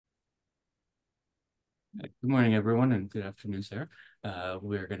Good morning, everyone, and good afternoon, Sarah.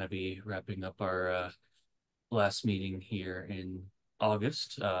 We're going to be wrapping up our last meeting here in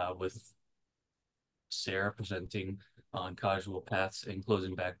August with Sarah presenting on causal paths and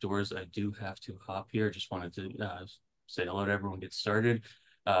closing back doors. I do have to hop here. Just wanted to say hello to everyone, get started.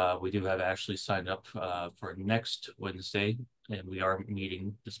 We do have Ashley signed up for next Wednesday, and we are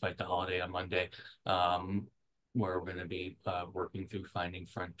meeting despite the holiday on Monday, where we're going to be working through finding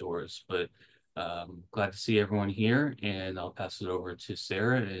front doors. But glad to see everyone here, and I'll pass it over to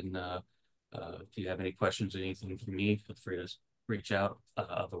Sarah. And if you have any questions or anything for me, feel free to reach out.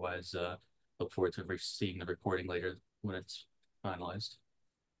 Otherwise, look forward to seeing the recording later when it's finalized.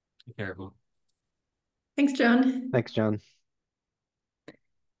 Take care, everyone. Thanks, John. Thanks, John.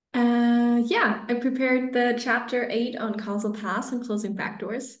 Yeah, I prepared the chapter 8 on causal paths and closing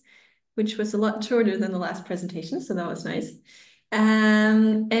backdoors, which was a lot shorter than the last presentation, so that was nice.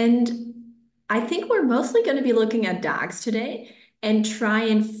 And I think we're mostly going to be looking at DAGs today and try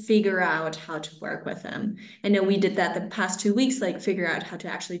and figure out how to work with them. I know we did that the past 2 weeks, like figure out how to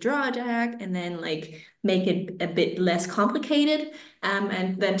actually draw a DAG and then like make it a bit less complicated.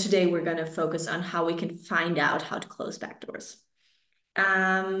 And then today we're going to focus on how we can find out how to close backdoors.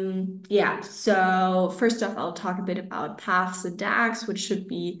 Yeah, so first off, I'll talk a bit about paths and DAGs, which should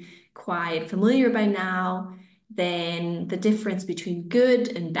be quite familiar by now. Then the difference between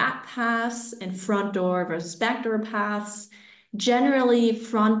good and bad paths and front door versus backdoor paths. Generally,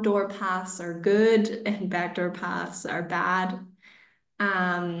 front door paths are good and backdoor paths are bad.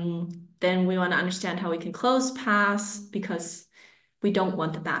 Then we want to understand how we can close paths because we don't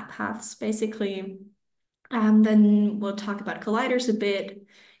want the bad paths, basically. Then we'll talk about colliders a bit.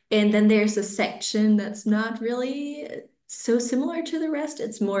 And then there's a section that's not really so similar to the rest.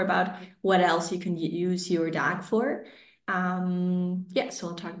 It's more about what else you can use your DAG for. Yeah, so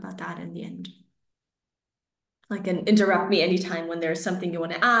we'll talk about that in the end. Like, and interrupt me anytime when there's something you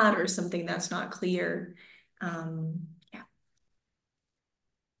want to add or something that's not clear. Yeah.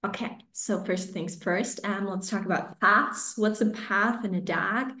 Okay, so first things first, let's talk about paths. What's a path in a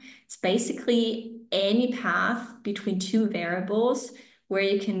DAG? It's basically any path between two variables where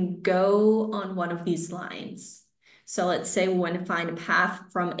you can go on one of these lines. So let's say we want to find a path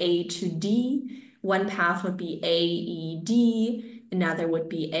from A to D. One path would be A, E, D. Another would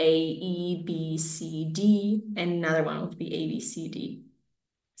be A, E, B, C, D. And another one would be A, B, C, D.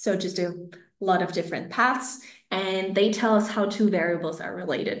 So just a lot of different paths, and they tell us how two variables are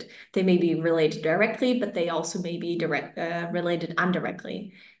related. They may be related directly, but they also may be related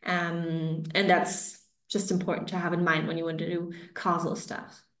indirectly. And that's just important to have in mind when you want to do causal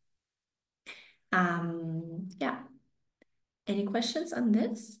stuff. Yeah. Any questions on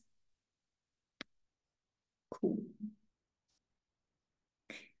this? Cool.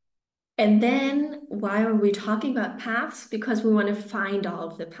 And then why are we talking about paths? Because we want to find all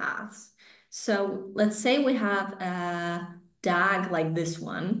of the paths. So let's say we have a DAG like this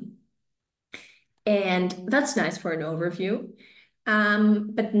one, and that's nice for an overview.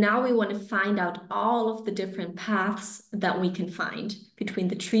 But now we want to find out all of the different paths that we can find between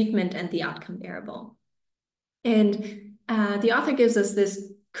the treatment and the outcome variable. And the author gives us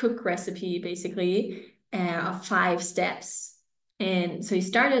this cook recipe, basically, of 5 steps. And so you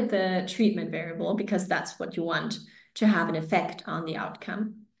start at the treatment variable because that's what you want to have an effect on the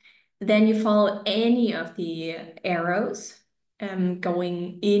outcome. Then you follow any of the arrows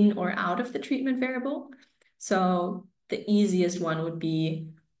going in or out of the treatment variable. So the easiest one would be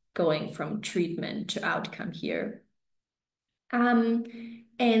going from treatment to outcome here. And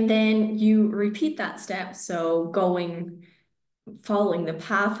then you repeat that step. So following the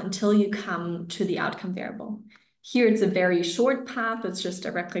path until you come to the outcome variable. Here it's a very short path. It's just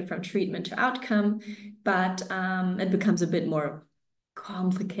directly from treatment to outcome, but it becomes a bit more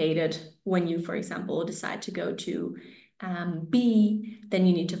complicated when you, for example, decide to go to B, then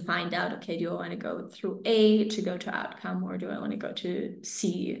you need to find out, okay, do I want to go through A to go to outcome, or do I want to go to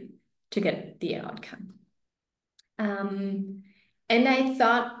C to get the outcome? And I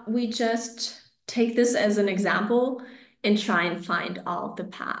thought we just take this as an example and try and find all of the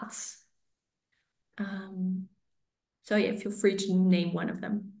paths. So yeah, feel free to name one of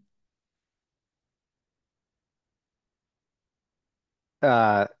them.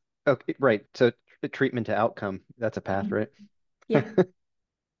 Okay, right. So treatment to outcome, that's a path, right? Yeah.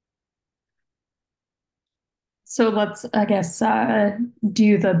 So let's, I guess,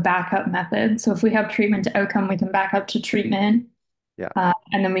 do the backup method. So if we have treatment to outcome, we can back up to treatment. Yeah.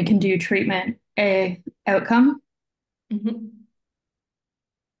 And then we can do treatment A outcome. Mhm.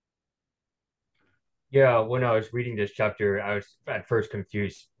 Yeah, when I was reading this chapter, I was at first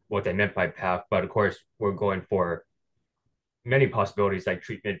confused what they meant by path, but of course, we're going for many possibilities like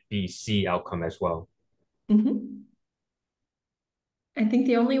treatment B, C outcome as well. Mm-hmm. I think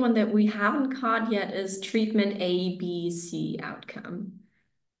the only one that we haven't caught yet is treatment A, B, C outcome.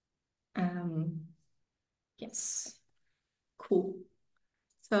 Yes, cool.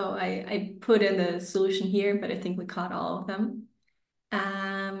 So I put in the solution here, but I think we caught all of them.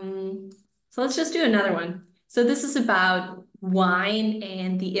 So let's just do another one. So this is about wine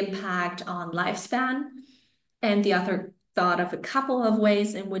and the impact on lifespan. And the author thought of a couple of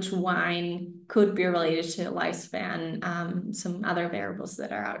ways in which wine could be related to lifespan, some other variables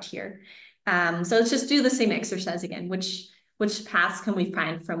that are out here. So let's just do the same exercise again. Which paths can we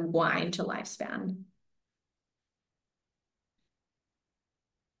find from wine to lifespan?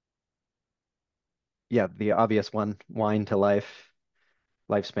 Yeah, the obvious one, wine to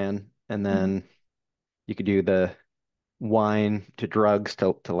lifespan. And then you could do the wine to drugs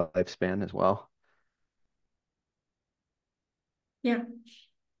to lifespan as well. Yeah.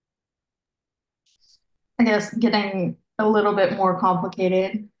 I guess getting a little bit more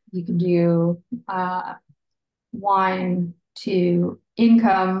complicated, you can do wine to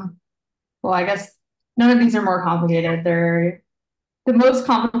income. Well, I guess none of these are more complicated. They're the most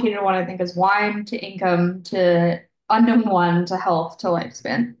complicated one, I think, is wine to income to unknown one to health to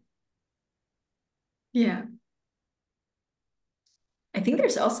lifespan. Yeah. I think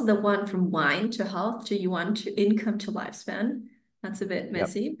there's also the one from wine to health to yuan to income to lifespan. That's a bit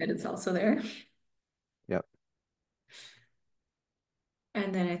messy, but it's also there. Yep.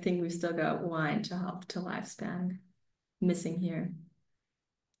 And then I think we've still got wine to health to lifespan missing here.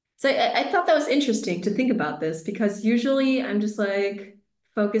 So I thought that was interesting to think about this because usually I'm just like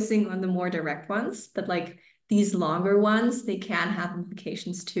focusing on the more direct ones, but like these longer ones, they can have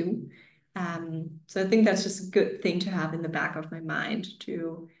implications too. So I think that's just a good thing to have in the back of my mind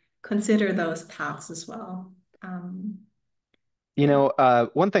to consider those paths as well. You know,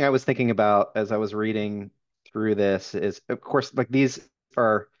 one thing I was thinking about as I was reading through this is, of course, like these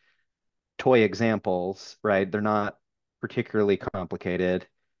are toy examples, right? They're not particularly complicated.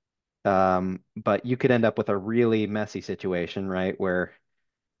 But you could end up with a really messy situation, right? Where,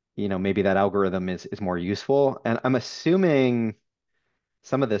 maybe that algorithm is more useful. And I'm assuming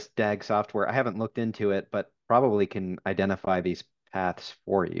some of this DAG software, I haven't looked into it, but probably can identify these paths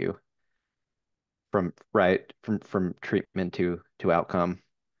for you from treatment to outcome.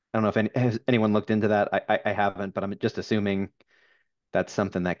 I don't know if has anyone looked into that. I haven't, but I'm just assuming that's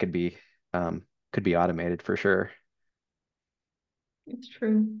something that could be automated for sure. It's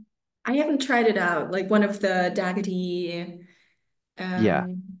true. I haven't tried it out, like one of the Daggedy Yeah,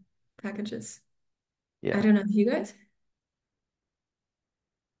 packages. I yeah. don't know if you guys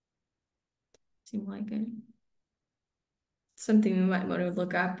seem like it. Something we might want to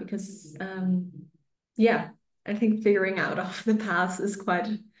look up because yeah, I think figuring out all of the paths is quite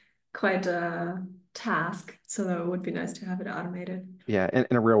a task. So it would be nice to have it automated. Yeah, in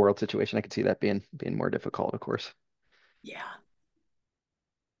a real world situation, I could see that being more difficult, of course. Yeah.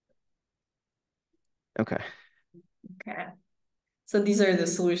 Okay. Okay. So these are the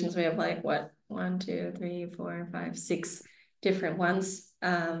solutions. We have like what, 1, 2, 3, 4, 5, 6 different ones,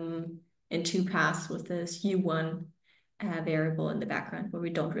 and 2 paths with this U1 variable in the background where we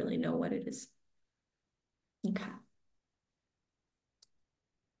don't really know what it is. Okay.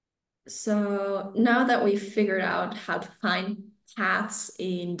 So now that we've figured out how to find paths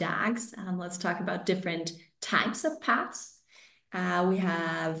in DAGs, let's talk about different types of paths. We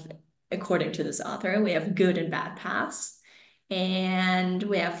have, according to this author, we have good and bad paths. And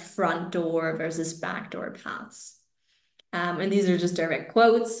we have front door versus back door paths. And these are just direct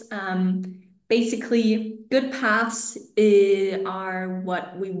quotes. Basically, good paths are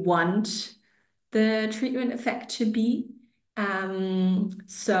what we want the treatment effect to be.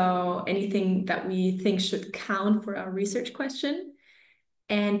 So anything that we think should count for our research question.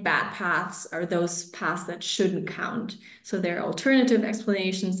 And bad paths are those paths that shouldn't count. So they're alternative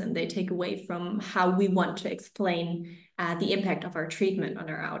explanations and they take away from how we want to explain the impact of our treatment on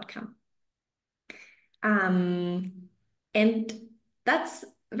our outcome. And that's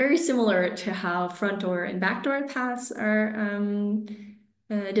very similar to how front door and back door paths are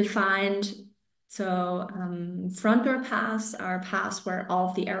defined. So front door paths are paths where all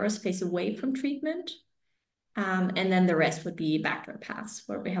of the arrows face away from treatment. And then the rest would be backdoor paths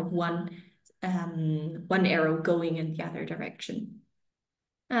where we have one arrow going in the other direction.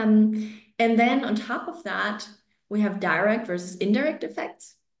 And then on top of that, we have direct versus indirect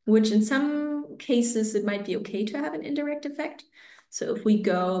effects, which in some cases, it might be okay to have an indirect effect. So if we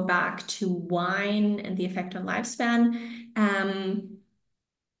go back to wine and the effect on lifespan,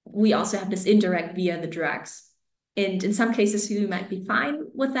 we also have this indirect via the drugs. And in some cases, we might be fine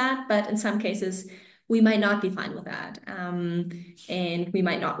with that, but in some cases, we might not be fine with that. And we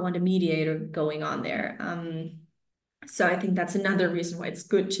might not want a mediator going on there. So I think that's another reason why it's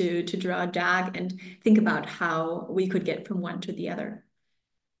good to draw a DAG and think about how we could get from one to the other.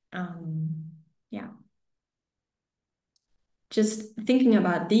 Yeah. Just thinking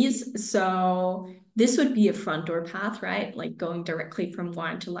about these, so this would be a front door path, right? Like going directly from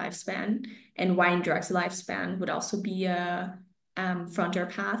wine to lifespan, and wine drugs lifespan would also be a front door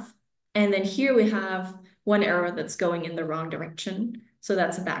path. And then here we have one arrow that's going in the wrong direction. So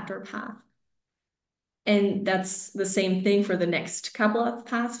that's a backdoor path. And that's the same thing for the next couple of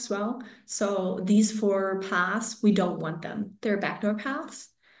paths as well. So these 4 paths, we don't want them. They're backdoor paths.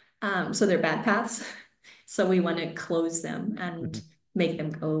 So they're bad paths. So we want to close them and make them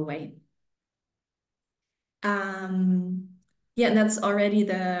go away. Yeah, and that's already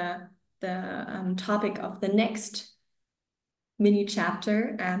the topic of the next mini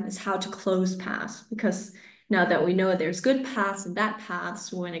chapter, is how to close paths. Because now that we know there's good paths and bad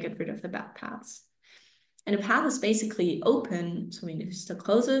paths, we want to get rid of the bad paths. And a path is basically open, so we need to still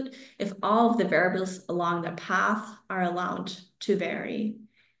close it, if all of the variables along the path are allowed to vary.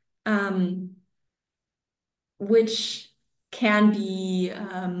 Which can be,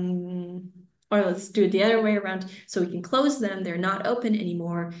 or let's do it the other way around, so we can close them, they're not open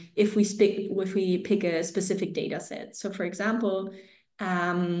anymore if we pick a specific data set. So for example,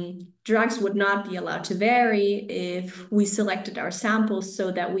 drugs would not be allowed to vary if we selected our samples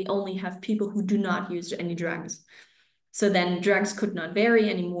so that we only have people who do not use any drugs. So then drugs could not vary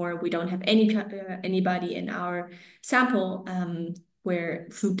anymore. We don't have anybody in our sample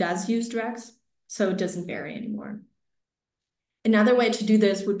who does use drugs, so it doesn't vary anymore. Another way to do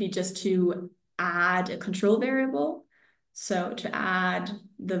this would be just to add a control variable. So to add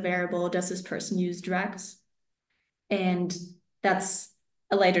the variable, does this person use drugs? And that's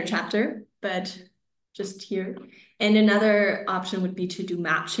a later chapter, but just here. And another option would be to do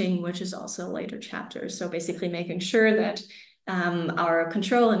matching, which is also a later chapter. So basically making sure that our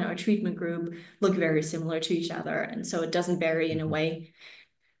control and our treatment group look very similar to each other. And so it doesn't vary in a way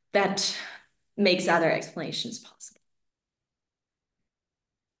that makes other explanations possible.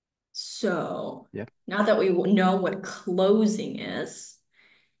 So now that we know what closing is,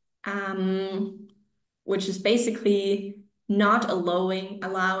 which is basically not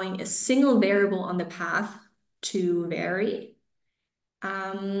allowing a single variable on the path to vary.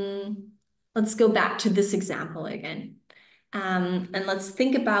 Let's go back to this example again. And let's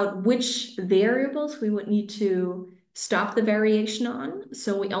think about which variables we would need to stop the variation on.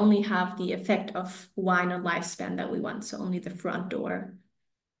 So we only have the effect of wine on lifespan that we want, so only the front door.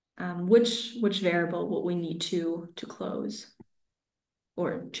 Which variable would we need to close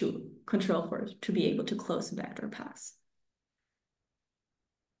or to control for to be able to close the backdoor paths?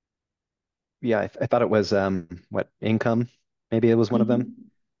 Yeah, I thought it was what, income? Maybe it was one of them.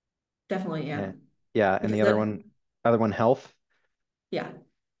 Definitely, yeah. Yeah, and the other one, health. Yeah.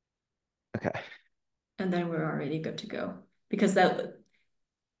 Okay. And then we're already good to go because the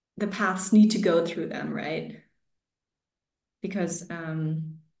paths need to go through them, right? Because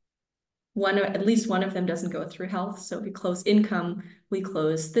at least one of them doesn't go through health. So if we close income, we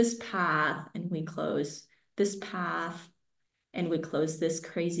close this path, and we close this path, and we close this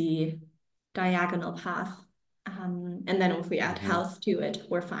crazy diagonal path. And then if we add health to it,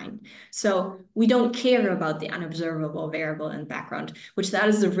 we're fine. So we don't care about the unobservable variable in the background, which that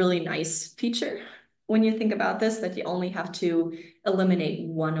is a really nice feature when you think about this, that you only have to eliminate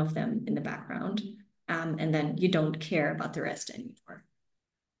one of them in the background. And then you don't care about the rest anymore.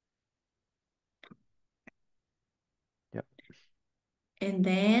 Yep. And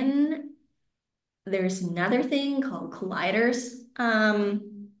then there's another thing called colliders.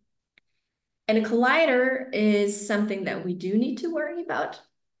 And a collider is something that we do need to worry about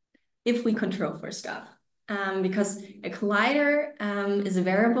if we control for stuff. Because a collider is a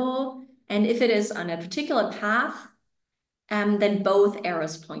variable, and if it is on a particular path, then both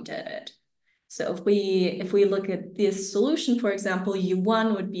arrows point at it. So if we look at this solution, for example,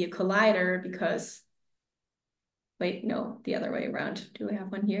 U1 would be a collider because, wait, no, the other way around. Do we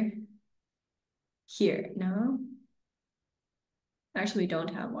have one here? Here, no. Actually, we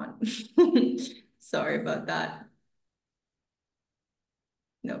don't have one. Sorry about that.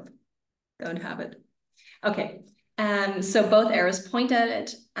 Nope, don't have it. Okay, so both arrows point at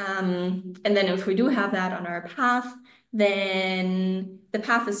it. And then if we do have that on our path, then the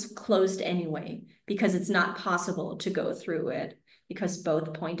path is closed anyway, because it's not possible to go through it, because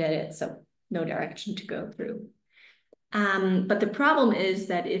both point at it, so no direction to go through. But the problem is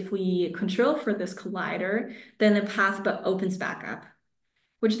that if we control for this collider, then the path opens back up,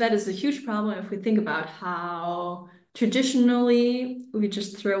 which that is a huge problem if we think about how traditionally we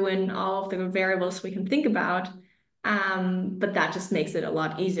just throw in all of the variables we can think about. But that just makes it a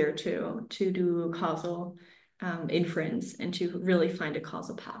lot easier to do causal inference and to really find a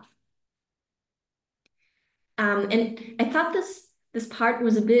causal path. And I thought this part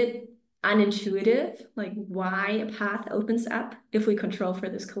was a bit unintuitive, like why a path opens up if we control for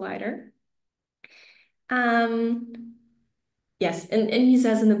this collider. Yes, and he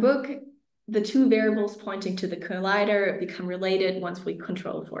says in the book, the two variables pointing to the collider become related once we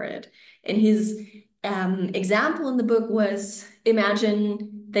control for it. And his example in the book was,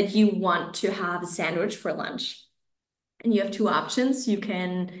 imagine that you want to have a sandwich for lunch. And you have two options. You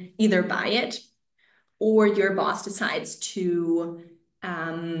can either buy it, or your boss decides to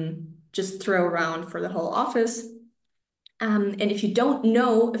just throw around for the whole office. And if you don't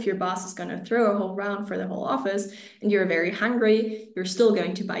know if your boss is going to throw a whole round for the whole office and you're very hungry, you're still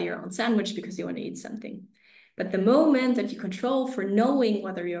going to buy your own sandwich because you want to eat something. But the moment that you control for knowing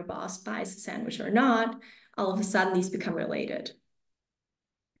whether your boss buys a sandwich or not, all of a sudden these become related. Does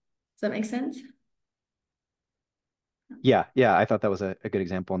that make sense? Yeah, I thought that was a good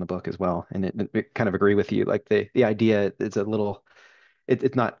example in the book as well, and it kind of agree with you. Like the idea is a little,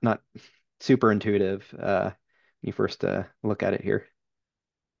 it's not super intuitive when you first look at it here.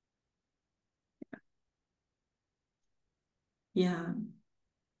 Yeah.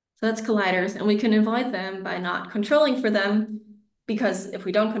 So that's colliders, and we can avoid them by not controlling for them, because if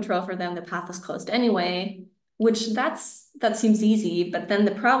we don't control for them, the path is closed anyway, which that seems easy. But then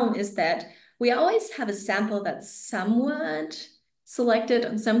the problem is that we always have a sample that's somewhat selected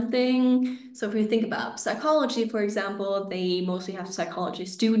on something. So if we think about psychology, for example, they mostly have psychology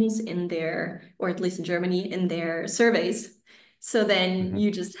students in their, or at least in Germany, in their surveys. So then you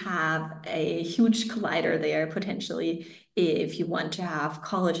just have a huge collider there potentially if you want to have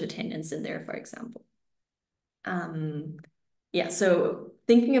college attendance in there, for example. Yeah, so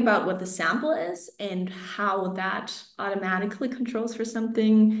thinking about what the sample is and how that automatically controls for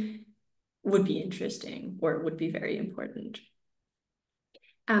something would be interesting, or would be very important.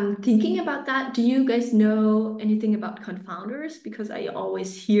 Thinking about that, do you guys know anything about confounders? Because I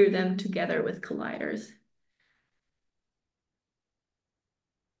always hear them together with colliders.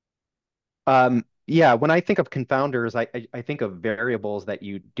 Yeah, when I think of confounders, I think of variables that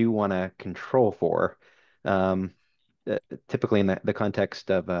you do want to control for, um, typically in the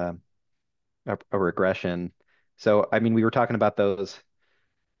context of a regression. So, I mean, we were talking about those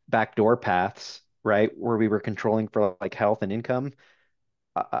backdoor paths, right, where we were controlling for like health and income.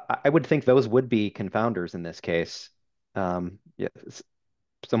 I would think those would be confounders in this case. Yeah,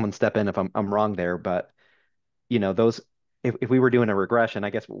 someone step in if I'm wrong there, but those, if we were doing a regression, I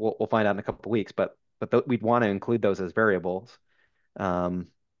guess we'll find out in a couple of weeks, but we'd want to include those as variables. Um,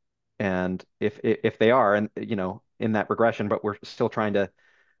 and if they are, and in that regression, but we're still trying to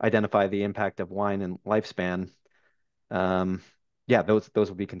identify the impact of wine and lifespan, yeah, those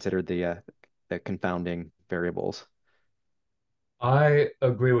would be considered the confounding variables. I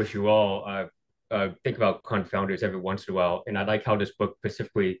agree with you all. I think about confounders every once in a while, and I like how this book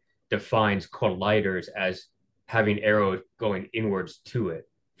specifically defines colliders as having arrows going inwards to it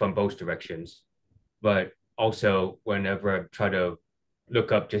from both directions. But also, whenever I try to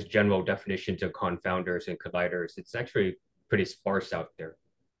look up just general definitions of confounders and colliders, it's actually pretty sparse out there.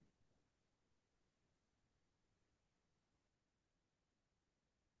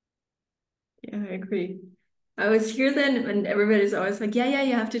 Yeah, I agree. I always hear that, and everybody's always like, yeah,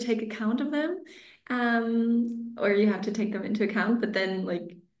 you have to take account of them, or you have to take them into account. But then,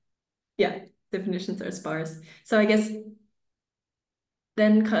 like, yeah, definitions are sparse. So I guess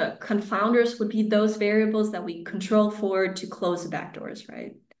then confounders would be those variables that we control for to close the backdoors,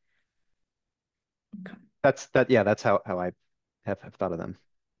 right? Okay. Yeah, that's how I have thought of them.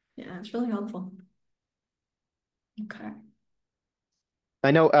 Yeah, it's really helpful. Okay. I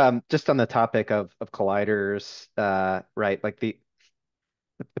know, just on the topic of colliders, right? Like the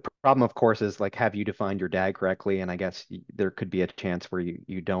problem, of course, is like, have you defined your DAG correctly? And I guess there could be a chance where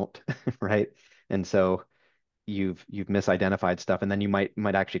you don't, right? And so you've misidentified stuff, and then you might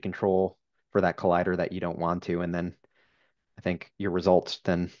actually control for that collider that you don't want to, and then I think your results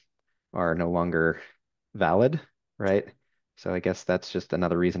then are no longer valid, right? So I guess that's just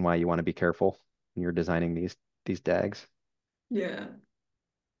another reason why you want to be careful when you're designing these DAGs. Yeah.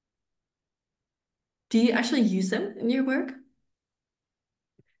 Do you actually use them in your work?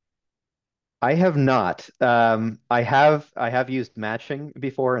 I have not. I have used matching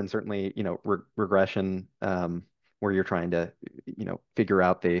before, and certainly, regression. where you're trying to, figure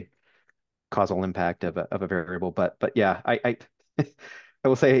out the causal impact of a variable. But yeah, I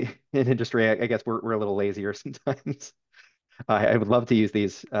will say in industry, I guess we're a little lazier sometimes. I would love to use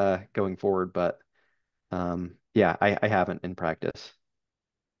these going forward, but yeah, I haven't in practice.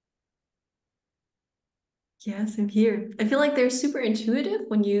 Yeah, same here. I feel like they're super intuitive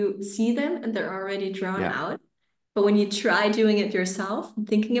when you see them and they're already drawn Yeah. out. But when you try doing it yourself,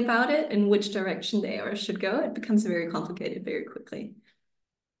 thinking about it and which direction they are should go, it becomes very complicated very quickly.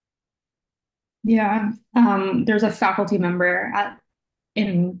 Yeah. There's a faculty member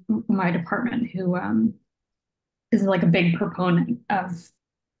in my department who is like a big proponent of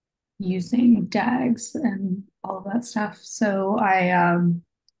using DAGs and all of that stuff. So I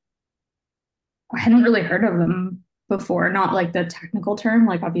hadn't really heard of them before, not like the technical term,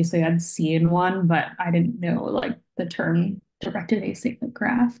 like obviously I'd seen one, but I didn't know like the term directed acyclic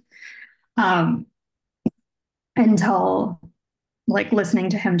graph. Um, until like listening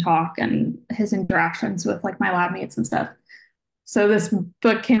to him talk and his interactions with like my lab mates and stuff. So this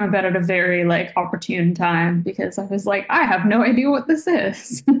book came about at a very like opportune time because I was like, I have no idea what this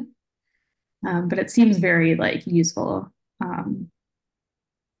is. But it seems very like useful.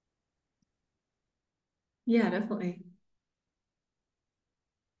 Yeah, definitely.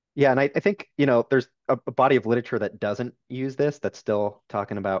 Yeah, and I think, there's a body of literature that doesn't use this, that's still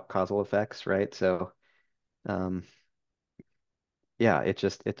talking about causal effects, right? So, um, yeah,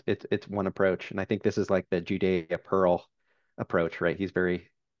 it's one approach, and I think this is like the Judea Pearl approach, right? He's very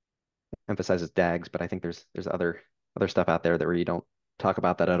emphasizes DAGs, but I think there's other stuff out there that where you don't talk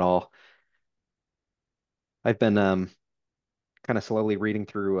about that at all. I've been kind of slowly reading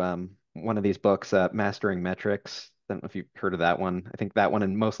through one of these books, Mastering Metrics. I don't know if you've heard of that one. I think that one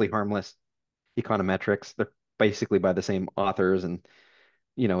and Mostly Harmless Econometrics, they're basically by the same authors, and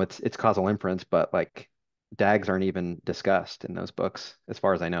it's causal inference, but like DAGs aren't even discussed in those books, as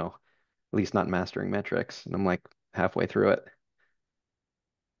far as I know, at least not in Mastering Metrics. And I'm like halfway through it.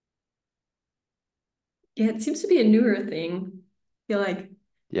 Yeah, it seems to be a newer thing. I feel like I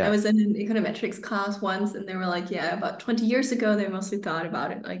Yeah. was in an econometrics class once and they were like, yeah, about 20 years ago, they mostly thought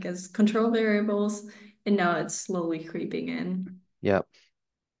about it like as control variables, and now it's slowly creeping in. Yep.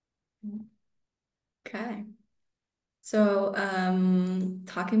 Okay. So,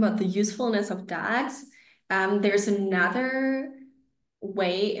 talking about the usefulness of DAGs, there's another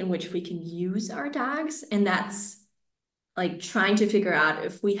way in which we can use our DAGs, and that's like trying to figure out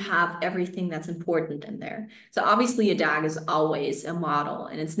if we have everything that's important in there. So obviously a DAG is always a model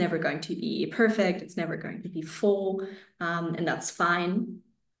and it's never going to be perfect. It's never going to be full, and that's fine.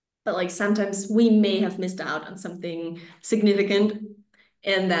 But like sometimes we may have missed out on something significant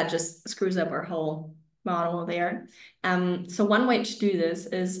and that just screws up our whole model there. So one way to do this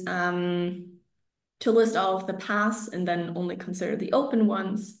is to list all of the paths and then only consider the open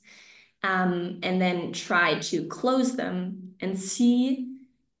ones, and then try to close them and see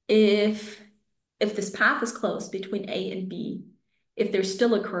if this path is closed between A and B, if there's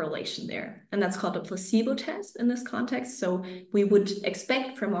still a correlation there. And that's called a placebo test in this context. So we would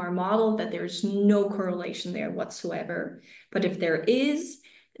expect from our model that there's no correlation there whatsoever. But if there is,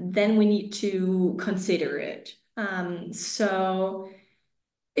 then we need to consider it. So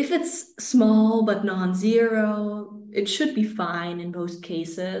if it's small but non-zero, it should be fine in most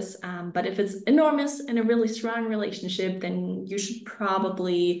cases. But if it's enormous and a really strong relationship, then you should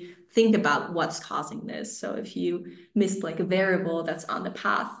probably think about what's causing this. So if you missed like a variable that's on the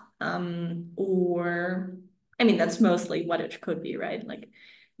path, or I mean, that's mostly what it could be, right? Like,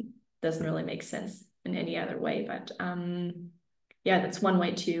 doesn't really make sense in any other way. But yeah, that's one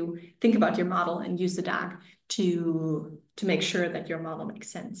way to think about your model and use the DAG to make sure that your model makes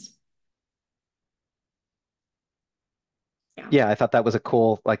sense. Yeah. Yeah, I thought that was a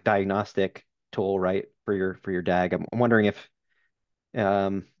cool like diagnostic tool, right, for your DAG. I'm wondering if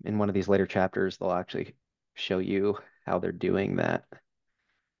in one of these later chapters they'll actually show you how they're doing that.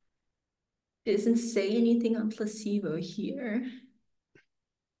 It doesn't say anything on placebo here,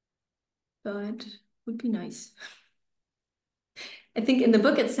 but would be nice. I think in the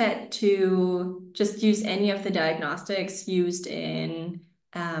book it said to just use any of the diagnostics used in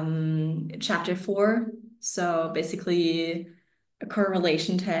chapter 4. So basically a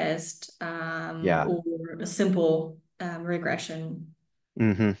correlation test, Yeah. or a simple regression.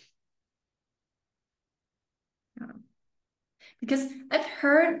 Mm-hmm. Because I've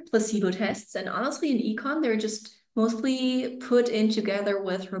heard placebo tests, and honestly in econ, they're just mostly put in together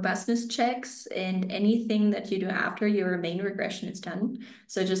with robustness checks and anything that you do after your main regression is done.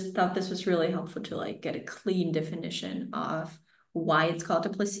 So I just thought this was really helpful to like get a clean definition of why it's called a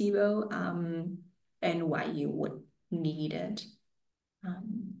placebo, and why you would needed.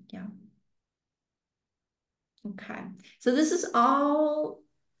 Yeah. Okay, so this is all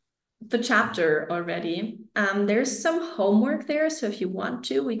the chapter already. There's some homework there, so if you want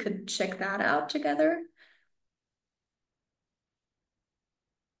to, we could check that out together.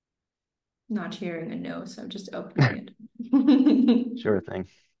 Not hearing a no, so I'm just opening it. Sure thing.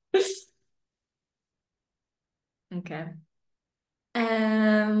 Okay.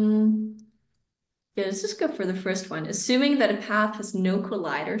 Yeah, let's just go for the first one. Assuming that a path has no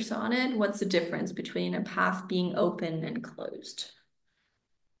colliders on it, what's the difference between a path being open and closed?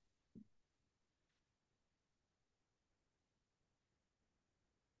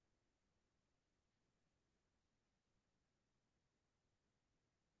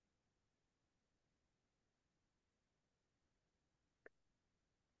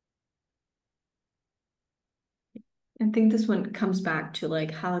 I think this one comes back to like,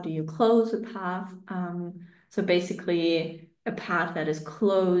 how do you close a path? So basically, a path that is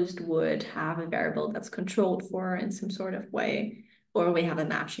closed would have a variable that's controlled for in some sort of way, or we have a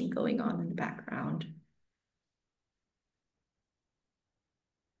matching going on in the background.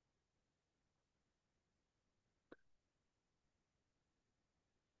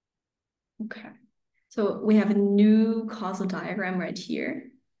 Okay, so we have a new causal diagram right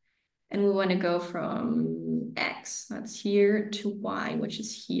here. And we want to go from X, that's here, to Y, which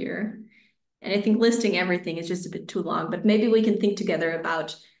is here. And I think listing everything is just a bit too long, but maybe we can think together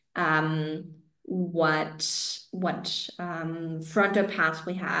about what frontal paths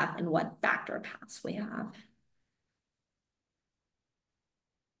we have and what backdoor paths we have.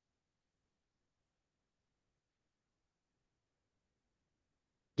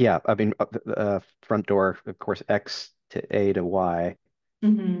 Yeah, I mean, front door, of course, X to A to Y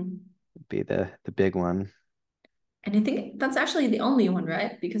would be the big one. And I think that's actually the only one,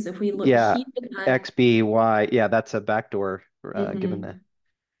 right? Because if we look Yeah, here X, B, Y. Yeah, that's a backdoor, given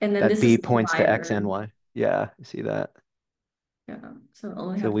and then that this is B the points to X and collider. Y. Yeah, I see that. Yeah, so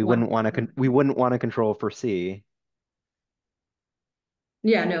only So have we one. we wouldn't want to control for C,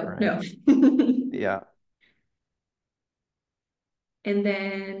 Yeah, no, right? no. Yeah. And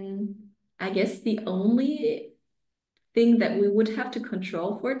then I guess the only thing that we would have to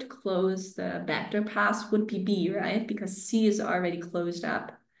control for to close the backdoor pass would be B, right? Because C is already closed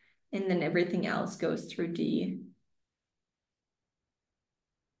up, and then everything else goes through D.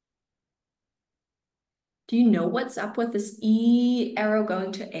 Do you know what's up with this E arrow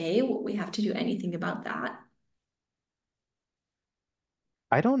going to A? Will we have to do anything about that?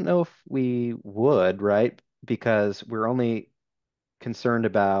 I don't know if we would, right? Because we're only concerned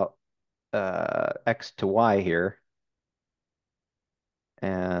about X to Y here.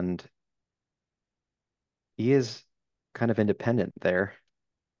 And E is kind of independent there.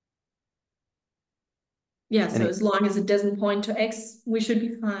 Yeah, so And as long as it doesn't point to X, we should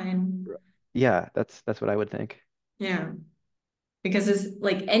be fine. yeah, that's what I would think. Yeah, because it's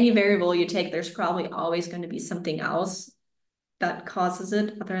like any variable you take, there's probably always going to be something else that causes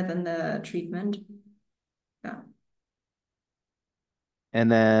it other than the treatment. Yeah.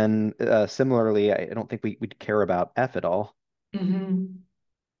 And then similarly, I don't think we'd care about F at all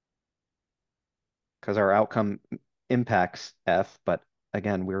because our outcome impacts F, but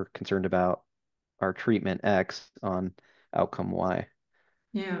again, we're concerned about our treatment X on outcome Y.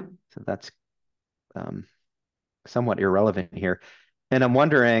 Yeah. So that's somewhat irrelevant here. And I'm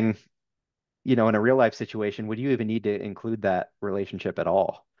wondering, in a real life situation, would you even need to include that relationship at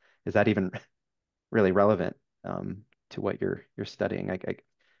all? Is that even really relevant to what you're studying? I'm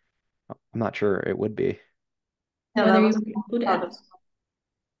not sure it would be. Yeah, Whether that you was include part F. of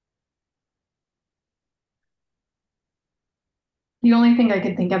the only thing I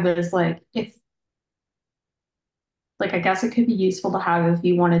could think of is like if like I guess it could be useful to have if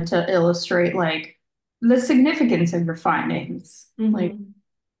you wanted to illustrate like the significance of your findings. Like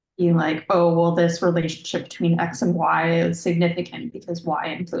being like, oh, well, this relationship between X and Y is significant because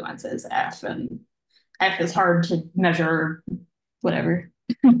Y influences F and F is hard to measure, whatever.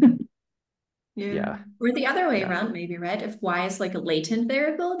 Yeah. Yeah. Or the other way Yeah. around, maybe, right? If Y is like a latent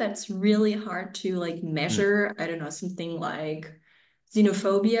variable, that's really hard to like Mm. measure. I don't know, something like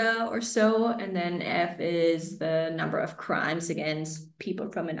xenophobia or so. And then F is the number of crimes against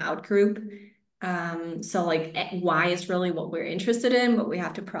people from an outgroup. So like Y is really what we're interested in, but we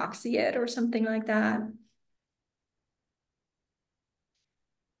have to proxy it or something like that.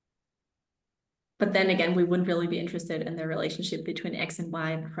 But then again, we wouldn't really be interested in the relationship between X and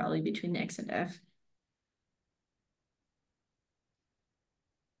Y, but probably between X and F.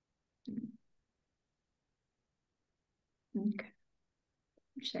 Okay.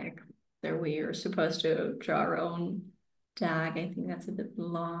 Check. There we are supposed to draw our own DAG. I think that's a bit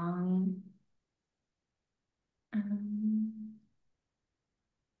long.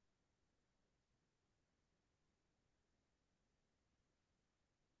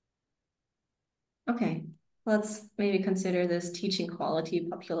 Okay, let's maybe consider this teaching quality,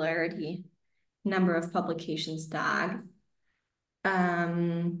 popularity, number of publications DAG.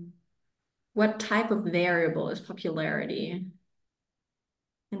 What type of variable is popularity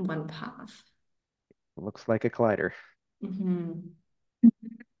in one path? Looks like a collider.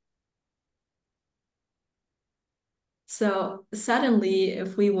 So suddenly,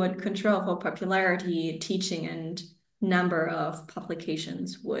 if we would control for popularity, teaching and number of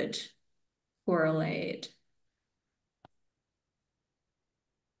publications would correlate.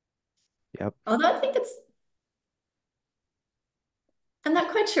 Yep. Although I think I'm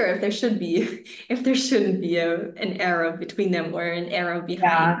not quite sure if there should be, if there shouldn't be an arrow between them or an arrow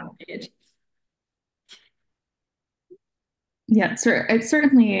behind it. Yeah, it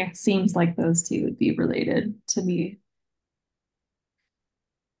certainly seems like those two would be related to me.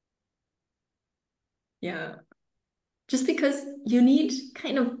 Yeah. Just because you need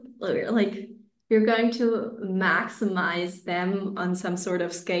kind of like you're going to maximize them on some sort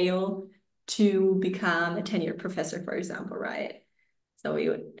of scale to become a tenured professor, for example, right? So we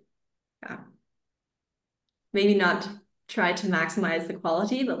would, yeah, maybe not try to maximize the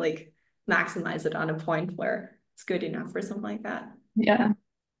quality, but like maximize it on a point where it's good enough for something like that. Yeah.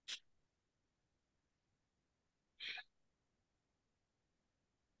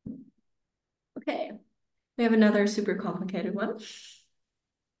 Okay, we have another super complicated one.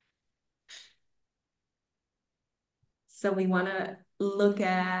 So we want to look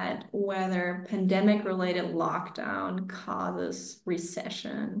at whether pandemic-related lockdown causes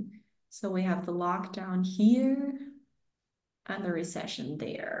recession. So we have the lockdown here and the recession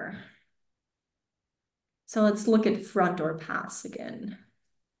there. So let's look at front door paths again.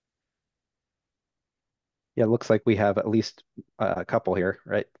 Yeah, it looks like we have at least a couple here,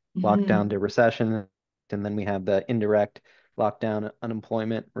 right? Lockdown to recession, and then we have the indirect lockdown,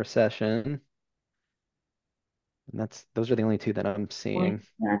 unemployment, recession. And those are the only two that I'm seeing.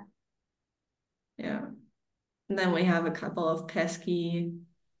 Yeah. And then we have a couple of pesky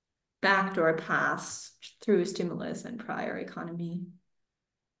backdoor paths through stimulus and prior economy.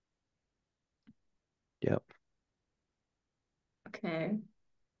 Yep. Okay.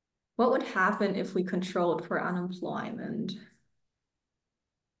 What would happen if we controlled for unemployment?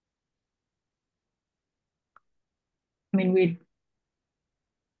 I mean, we'd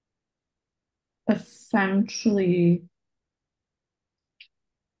essentially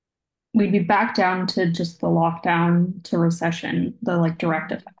we'd be back down to just the lockdown to recession, the like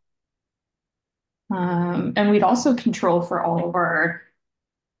direct effect. And we'd also control for all of our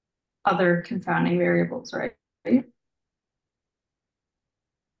other confounding variables, right?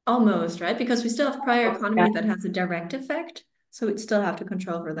 Almost, right? Because we still have prior economy that has a direct effect. So we'd still have to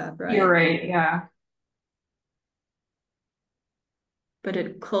control for that, right? You're right, yeah. But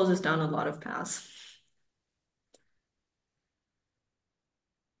it closes down a lot of paths.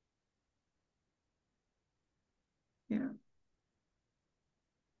 Yeah.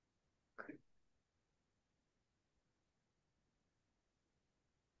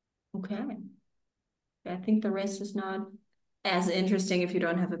 Okay. I think the rest is not as interesting if you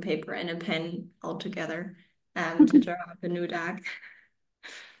don't have a paper and a pen altogether to draw up a new DAG.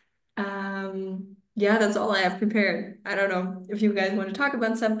 Yeah, that's all I have prepared. I don't know if you guys want to talk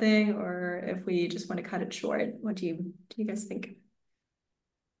about something or if we just want to cut it short. What do you guys think?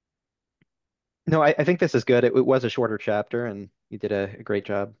 No, I think this is good. It was a shorter chapter, and you did a great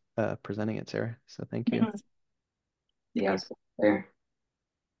job presenting it, Sarah. So thank you. Yeah, it's clear.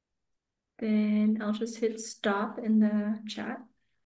 Then I'll just hit stop in the chat.